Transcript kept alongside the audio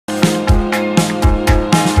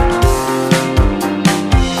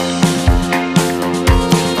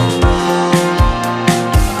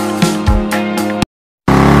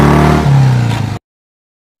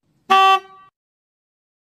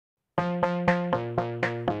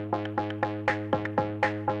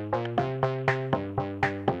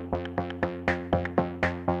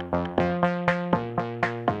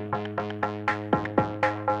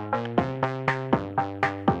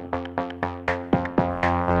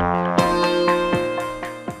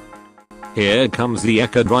Here comes the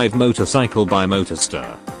Ecodrive motorcycle by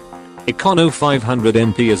Motorstar. Econo 500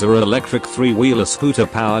 MP is an electric 3-wheeler scooter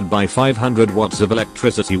powered by 500 watts of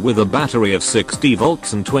electricity with a battery of 60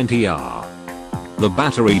 volts and 20 Ah. The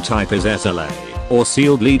battery type is SLA, or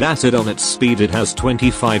sealed lead acid. On its speed it has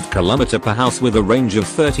 25 km/h with a range of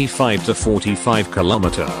 35 to 45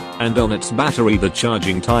 km, and on its battery the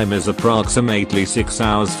charging time is approximately 6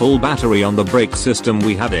 hours. Full battery on the brake system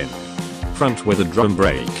we have in front with a drum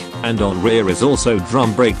brake, and on rear is also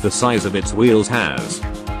drum brake. The size of its wheels has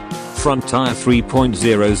front tire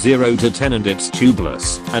 3.00 to 10 and it's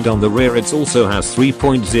tubeless, and on the rear it also has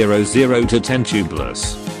 3.00 to 10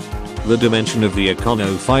 tubeless. The dimension of the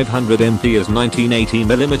Econo 500 MP is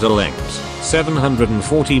 1980mm length,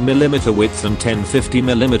 740mm width and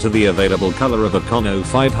 1050mm. The available color of Econo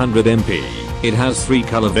 500 MP. It has 3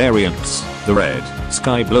 color variants, the red,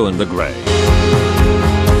 sky blue and the grey.